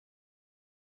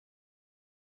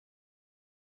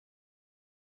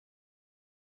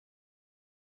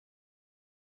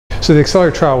So the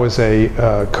Accelerate trial was a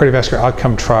cardiovascular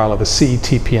outcome trial of a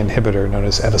CETP inhibitor known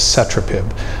as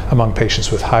evacetrapib among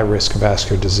patients with high-risk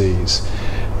vascular disease.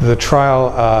 The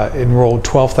trial enrolled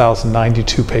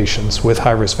 12,092 patients with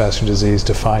high-risk vascular disease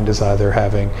defined as either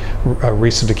having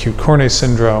recent acute coronary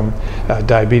syndrome,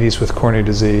 diabetes with coronary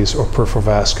disease, or peripheral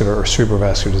vascular or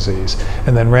cerebrovascular disease,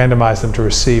 and then randomized them to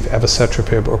receive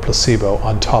evacetrapib or placebo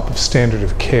on top of standard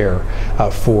of care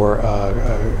for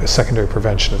secondary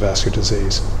prevention of vascular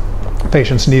disease.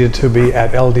 Patients needed to be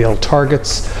at LDL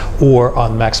targets or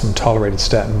on maximum tolerated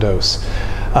statin dose.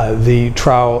 The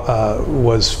trial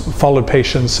followed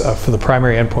patients for the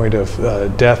primary endpoint of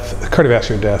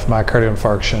cardiovascular death, myocardial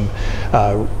infarction,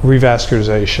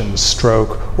 revascularization,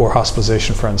 stroke, or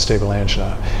hospitalization for unstable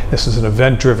angina. This is an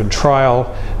event-driven trial.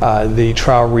 The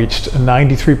trial reached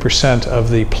 93%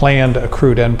 of the planned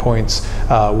accrued endpoints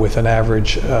with an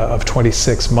average of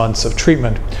 26 months of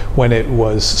treatment when it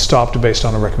was stopped based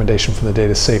on a recommendation from the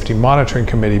Data Safety Monitoring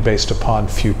Committee based upon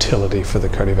futility for the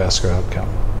cardiovascular outcome.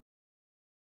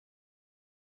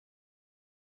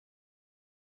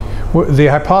 The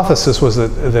hypothesis was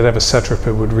that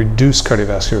evacetrapib would reduce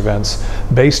cardiovascular events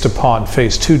based upon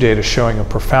phase 2 data showing a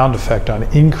profound effect on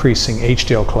increasing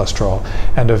HDL cholesterol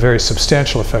and a very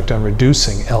substantial effect on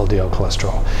reducing LDL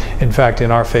cholesterol. In fact,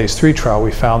 in our phase 3 trial,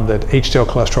 we found that HDL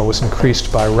cholesterol was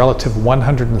increased by a relative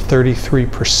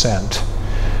 133%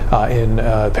 in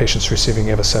patients receiving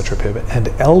evacetrapib, and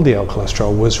LDL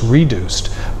cholesterol was reduced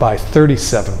by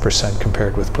 37%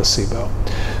 compared with placebo.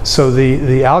 So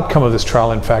the outcome of this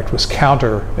trial, in fact, was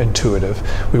counterintuitive.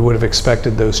 We would have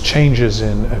expected those changes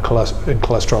in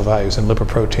cholesterol values and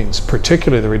lipoproteins,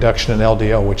 particularly the reduction in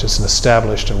LDL, which is an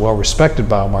established and well-respected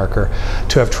biomarker,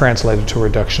 to have translated to a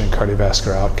reduction in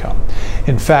cardiovascular outcome.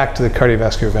 In fact, the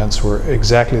cardiovascular events were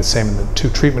exactly the same in the two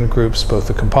treatment groups, both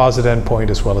the composite endpoint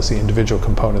as well as the individual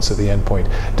components of the endpoint,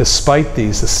 despite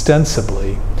these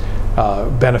ostensibly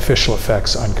beneficial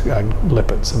effects on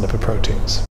lipids and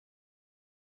lipoproteins.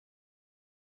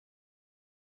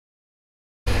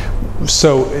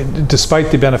 So,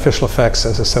 despite the beneficial effects,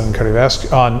 as I said,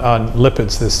 on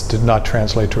lipids, this did not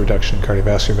translate to reduction in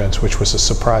cardiovascular events, which was a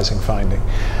surprising finding.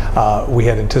 We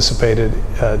had anticipated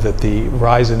that the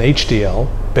rise in HDL,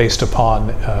 based upon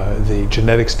the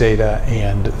genetics data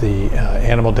and the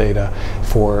animal data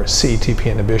for CETP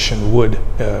inhibition, would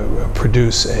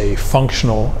produce a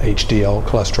functional HDL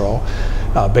cholesterol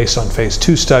based on phase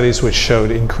 2 studies, which showed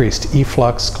increased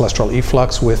efflux, cholesterol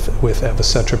efflux with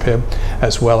evacetrapib,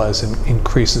 as well as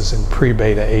increases in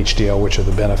pre-beta HDL, which are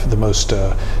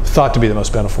thought to be the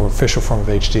most beneficial form of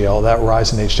HDL. That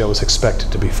rise in HDL was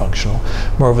expected to be functional.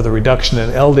 Moreover, the reduction in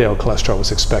LDL cholesterol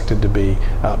was expected to be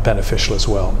beneficial as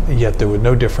well. Yet there were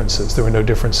no differences. There were no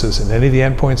differences in any of the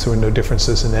endpoints. There were no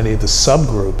differences in any of the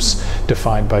subgroups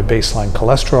defined by baseline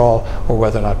cholesterol, or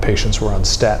whether or not patients were on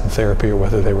statin therapy, or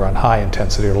whether they were on high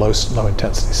intensity or low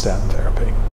intensity statin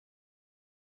therapy.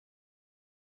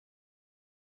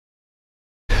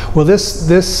 Well,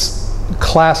 this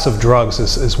class of drugs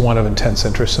is one of intense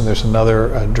interest, and there's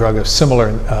another drug of similar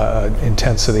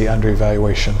intensity under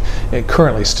evaluation,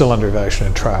 currently still under evaluation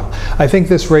in trial. I think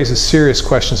this raises serious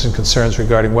questions and concerns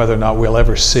regarding whether or not we'll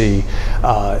ever see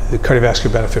the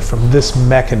cardiovascular benefit from this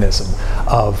mechanism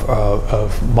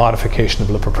of modification of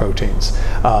lipoproteins.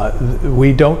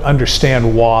 We don't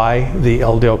understand why the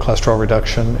LDL cholesterol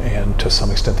reduction and to some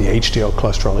extent the HDL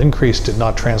cholesterol increase did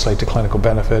not translate to clinical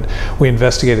benefit. We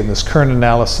investigated in this current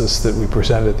analysis that we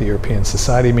presented at the European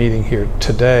Society meeting here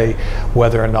today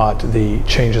whether or not the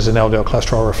changes in LDL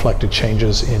cholesterol reflected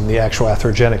changes in the actual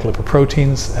atherogenic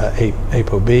lipoproteins,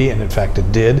 ApoB, and in fact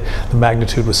it did. The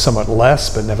magnitude was somewhat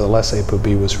less, but nevertheless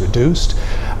ApoB was reduced.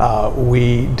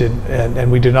 We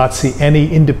did not see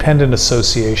any independent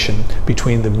association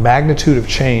between the magnitude of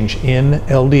change in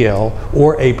LDL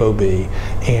or ApoB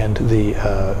and the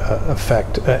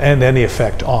effect and any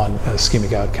effect on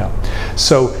ischemic outcome.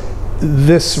 So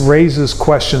this raises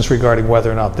questions regarding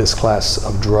whether or not this class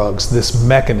of drugs, this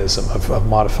mechanism of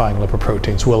modifying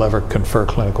lipoproteins, will ever confer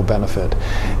clinical benefit.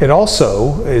 It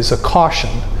also is a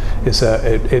caution.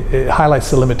 It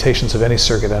highlights the limitations of any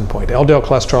surrogate endpoint. LDL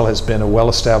cholesterol has been a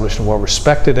well-established and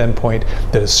well-respected endpoint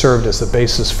that has served as the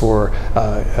basis for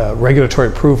regulatory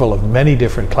approval of many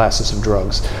different classes of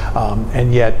drugs.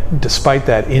 And yet, despite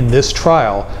that, in this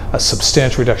trial, a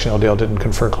substantial reduction in LDL didn't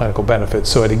confer clinical benefit.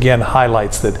 So it again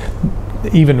highlights that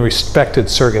even respected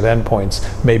surrogate endpoints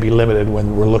may be limited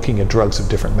when we're looking at drugs of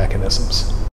different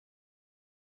mechanisms.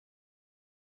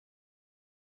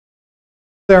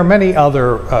 There are many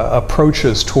other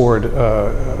approaches toward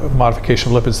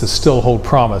modification of lipids that still hold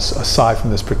promise aside from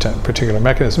this particular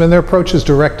mechanism, and their approach is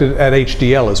directed at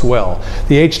HDL as well.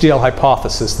 The HDL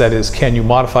hypothesis, that is, can you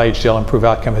modify HDL and improve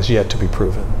outcome, has yet to be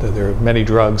proven. There are many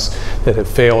drugs that have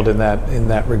failed in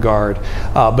that regard,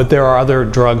 but there are other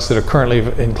drugs that are currently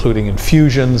including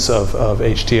infusions of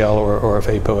HDL or of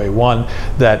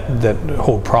ApoA1 that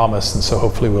hold promise, and so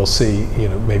hopefully we'll see,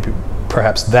 maybe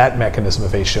perhaps that mechanism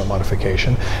of HDL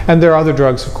modification. And there are other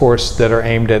drugs, of course, that are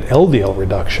aimed at LDL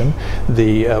reduction,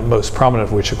 the most prominent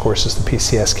of which, of course, is the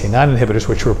PCSK9 inhibitors,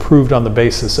 which were approved on the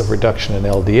basis of reduction in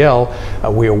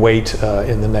LDL. We await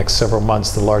in the next several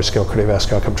months the large-scale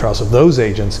cardiovascular outcome trials of those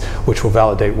agents, which will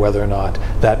validate whether or not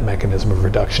that mechanism of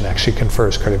reduction actually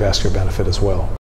confers cardiovascular benefit as well.